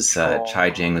pollution this was control Chai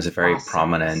Jing was a very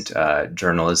prominent process.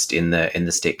 journalist in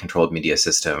the state controlled media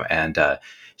system, and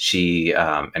she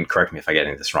and correct me if I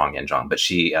get this wrong, Yan, but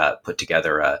she put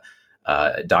together a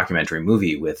documentary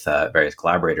movie with various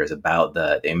collaborators about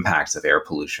the impacts of air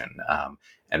pollution,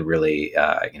 and really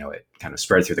it kind of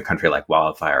spread through the country like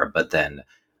wildfire, but then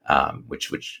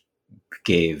which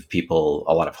gave people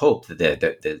a lot of hope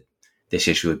that this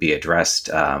issue would be addressed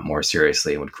more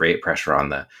seriously and would create pressure on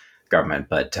the government.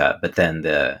 But then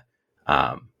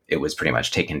it was pretty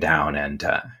much taken down and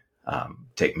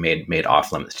made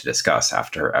off limits to discuss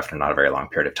after not a very long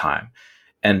period of time.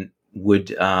 And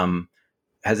would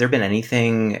has there been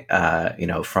anything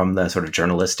from the sort of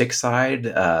journalistic side?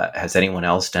 Has anyone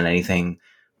else done anything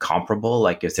comparable?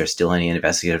 Like, is there still any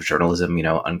investigative journalism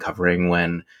uncovering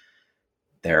when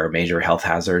there are major health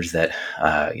hazards that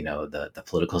the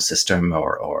political system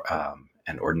or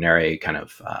an ordinary kind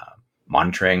of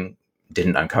monitoring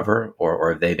didn't uncover,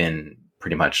 or have they been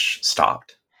pretty much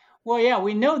stopped? Well, yeah,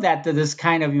 we know that this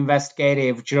kind of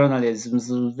investigative journalism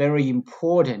is very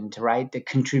important, right? The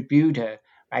contributor,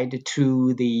 right,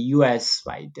 to the U.S.,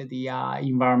 right, the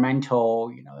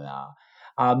environmental,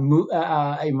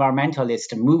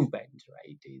 environmentalist movement,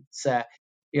 right? It's that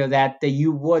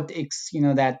you would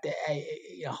that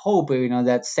hope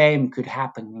that same could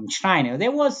happen in China.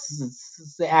 There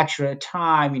was the actual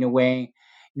time when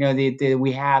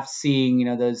we have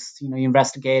seen, those,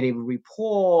 investigative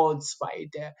reports,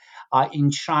 right, in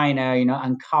China,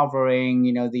 uncovering,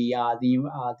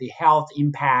 the health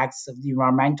impacts of the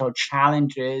environmental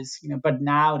challenges, but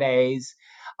nowadays,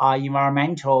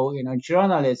 environmental,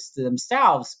 journalists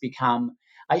themselves become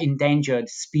endangered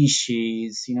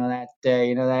species,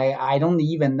 I don't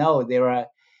even know there are,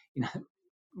 you know,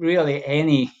 really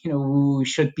any, who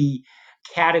should be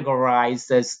categorized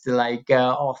as the, like,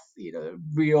 of,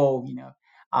 real,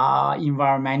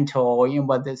 environmental,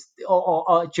 but this,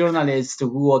 or journalists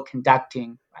who are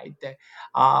conducting, right,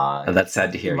 That's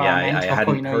sad to hear. Yeah, I environmental,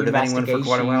 hadn't heard of anyone for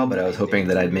quite a while, but investigation, I was right, hoping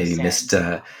that I'd in the maybe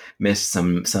sense. missed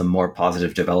some more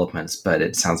positive developments. But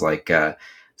it sounds like I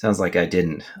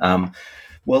didn't.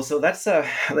 Well, so that's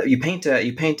you paint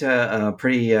a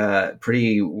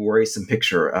pretty worrisome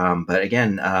picture. But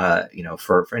again,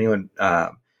 for anyone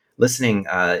listening,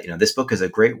 this book is a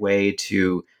great way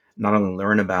to not only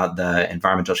learn about the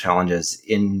environmental challenges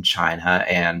in China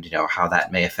and how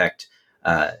that may affect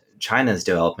China's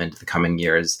development in the coming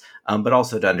years, but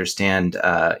also to understand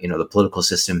the political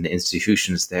system, the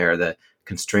institutions there, the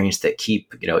constraints that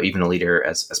keep even a leader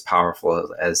as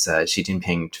powerful as Xi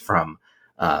Jinping from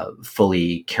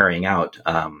fully carrying out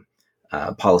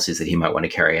policies that he might want to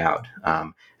carry out,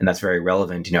 and that's very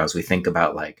relevant. As we think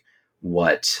about like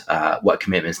what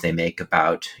commitments they make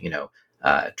about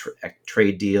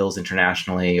trade deals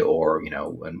internationally, or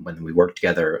when we work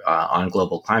together on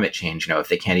global climate change. If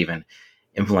they can't even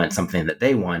implement something that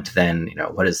they want, then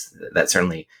what is that?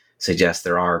 Certainly suggests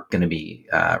there are going to be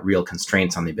real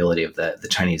constraints on the ability of the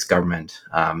Chinese government,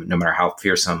 no matter how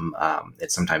fearsome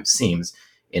it sometimes seems,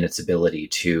 in its ability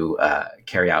to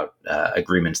carry out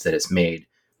agreements that it's made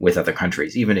with other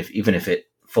countries, even if it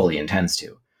fully intends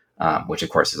to, which of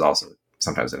course is also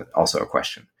sometimes also a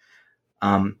question.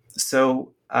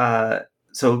 So why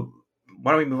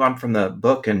don't we move on from the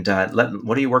book and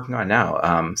what are you working on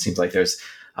now? Seems like there's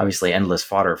obviously endless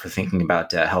fodder for thinking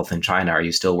about health in China. Are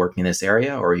you still working in this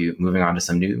area, or are you moving on to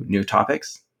some new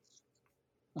topics?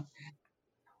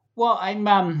 Well,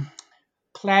 I'm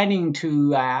planning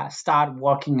to start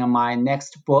working on my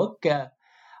next book.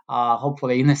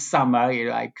 Hopefully in the summer,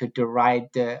 I could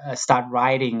start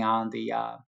writing on the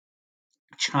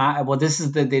China. Well, this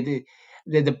is the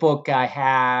book I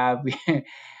have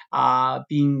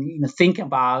been thinking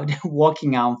about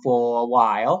working on for a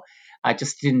while. I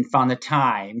just didn't find the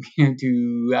time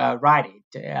to write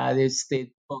it. This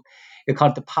the book. It's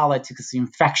called "The Politics of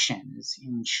Infections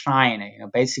in China."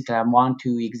 Basically, I want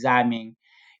to examine,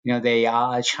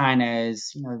 the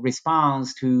China's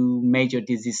response to major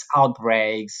disease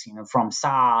outbreaks, from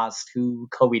SARS to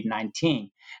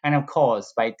COVID-19, and of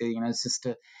course, by it's just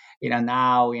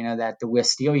now that we're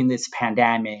still in this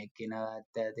pandemic,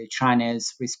 the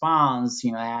China's response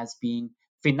has been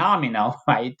phenomenal,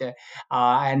 right?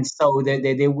 And so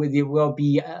there will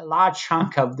be a large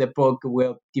chunk of the book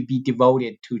will be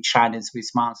devoted to China's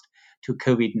response to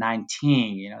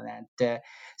COVID-19.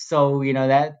 So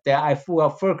that I will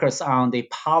focus on the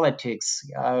politics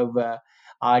of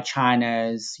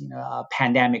China's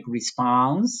pandemic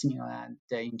response, and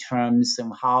in terms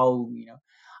of how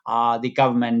the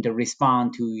government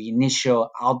respond to initial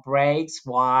outbreaks,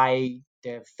 why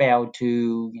they failed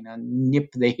to nip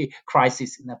the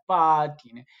crisis in the bud,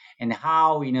 and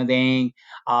how then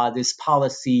this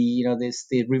policy, this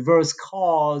the reverse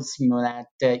cause,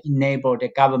 that enable the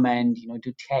government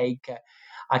to take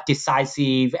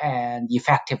decisive and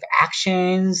effective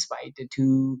actions, right,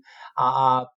 to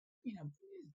you know,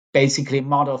 basically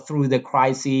model through the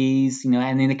crises,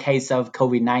 and in the case of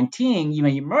COVID-19,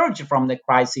 even emerge from the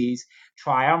crisis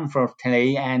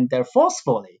triumphantly and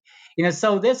forcefully.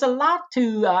 So there's a lot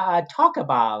to talk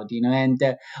about,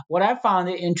 and what I found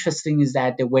interesting is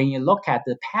that when you look at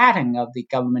the pattern of the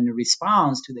government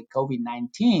response to the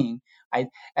COVID-19,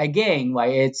 again,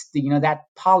 right, it's that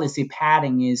policy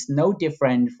pattern is no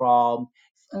different from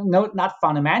no, not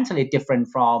fundamentally different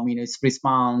from its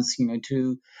response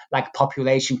to like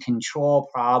population control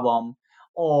problem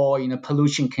or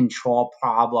pollution control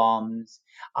problems,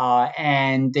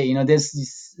 and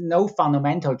there's no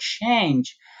fundamental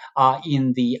change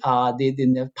in the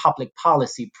public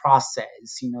policy process.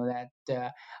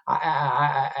 That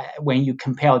when you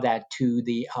compare that to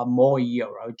the Mao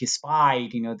era,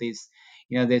 despite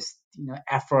this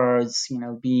efforts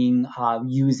being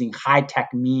using high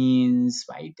tech means,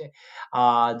 right,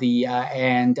 the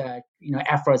and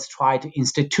efforts try to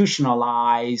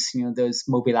institutionalize those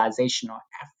mobilizational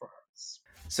efforts.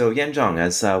 So Yanzhong,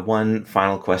 as one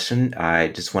final question, I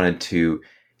just wanted to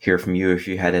hear from you if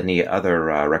you had any other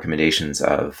recommendations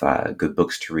of good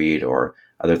books to read or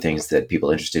other things that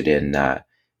people interested in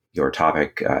your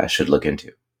topic should look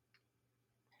into?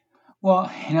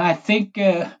 Well, I think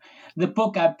the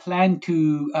book I plan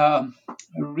to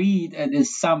read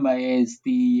this summer is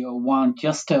the one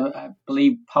just, I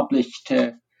believe, published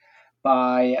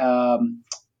by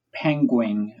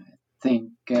Penguin. I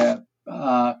think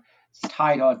it's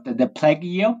titled "The Plague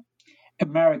Year: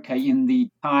 America in the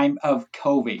Time of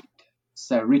COVID."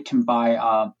 It's written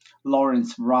by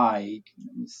Lawrence Wright.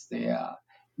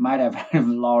 Might have heard of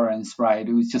Lawrence Wright,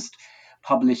 who's just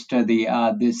published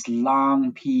this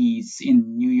long piece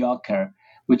in New Yorker,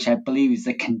 which I believe is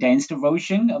a condensed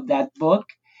version of that book.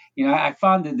 I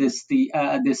found that this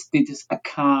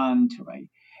account, right,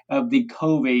 of the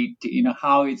COVID,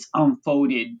 how it's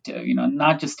unfolded,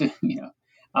 not just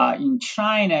in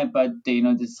China, but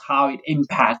this how it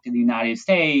impacted the United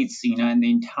States, and the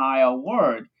entire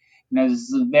world. This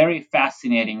is very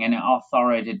fascinating and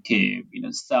authoritative.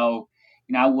 So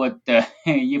I would,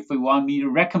 if we want me to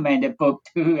recommend a book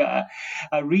to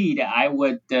read, I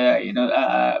would,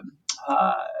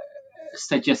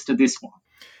 suggest this one.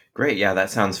 Great. Yeah, that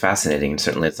sounds fascinating.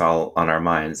 Certainly, it's all on our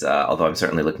minds. Although I'm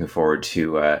certainly looking forward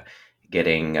to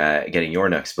getting your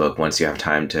next book once you have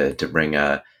time to bring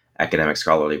a academic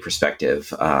scholarly perspective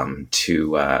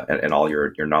to and all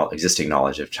your existing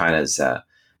knowledge of China's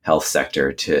health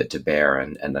sector to bear,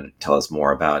 and then tell us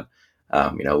more about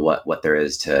what there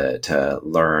is to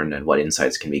learn and what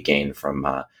insights can be gained from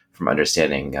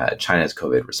understanding China's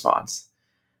COVID response.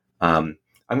 I'm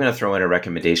going to throw in a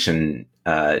recommendation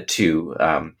too.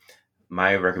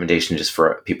 My recommendation, just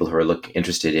for people who are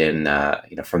interested in,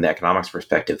 from the economics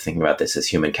perspective, thinking about this as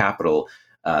human capital.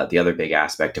 The other big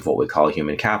aspect of what we call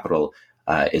human capital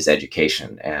is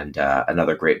education, and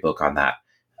another great book on that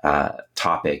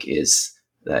topic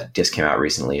that just came out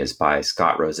recently is by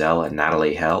Scott Rozelle and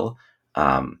Natalie Hell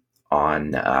on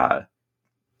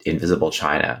Invisible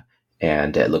China,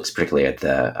 and it looks particularly at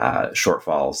the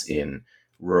shortfalls in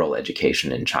rural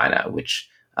education in China, which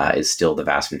is still the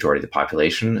vast majority of the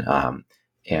population,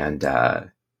 and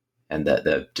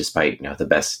the despite the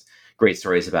best great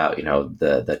stories about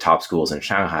the top schools in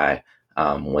Shanghai.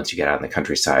 Once you get out in the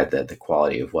countryside, the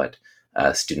quality of what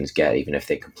students get, even if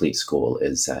they complete school,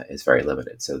 is very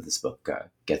limited. So this book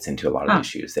gets into a lot of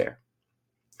issues there.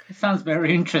 It sounds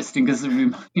very interesting, because it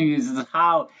reminds me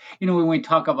how, when we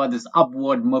talk about this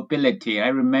upward mobility, I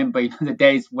remember the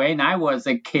days when I was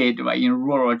a kid, right, in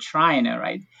rural China,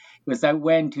 right? Because I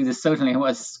went to certainly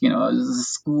was,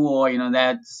 school,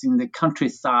 that's in the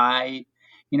countryside,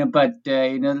 but,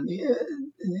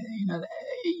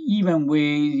 even with,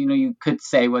 you could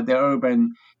say, well, the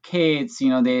urban kids,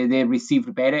 they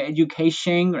received better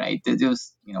education, right? They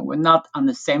just, we're not on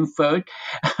the same foot,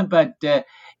 but,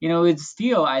 it's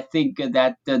still, I think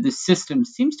that the system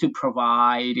seems to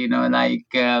provide,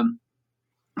 a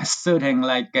certain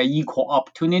equal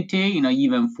opportunity,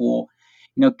 even for,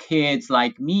 kids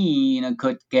like me,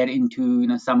 could get into,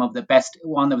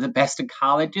 one of the best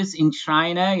colleges in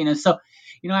China, so,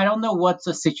 I don't know what's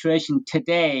the situation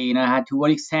today, to what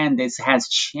extent this has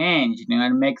changed,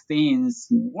 and make things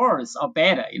worse or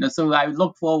better, so I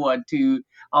look forward to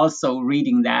also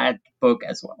reading that book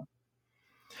as well.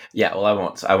 Yeah, well,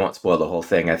 I won't spoil the whole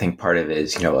thing. I think part of it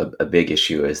is, a big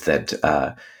issue is that,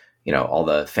 all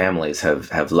the families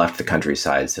have left the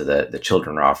countryside, so the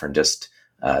children are often just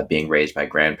being raised by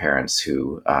grandparents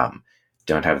who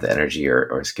don't have the energy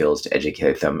or skills to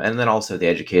educate them. And then also the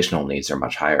educational needs are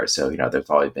much higher. So, there's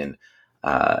always been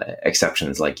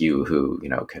exceptions like you who,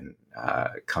 can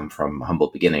come from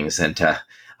humble beginnings and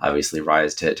obviously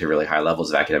rise to really high levels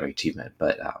of academic achievement.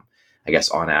 But I guess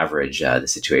on average, the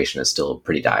situation is still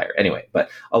pretty dire. Anyway, but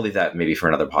I'll leave that maybe for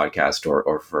another podcast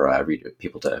or for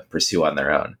people to pursue on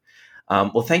their own.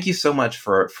 Well, thank you so much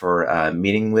for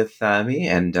meeting with me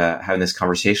and having this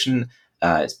conversation.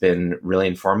 It's been really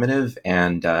informative.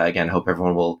 And again, hope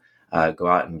everyone will go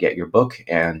out and get your book,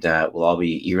 and we'll all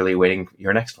be eagerly waiting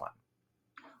your next one.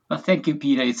 Well, thank you,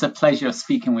 Peter. It's a pleasure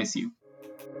speaking with you.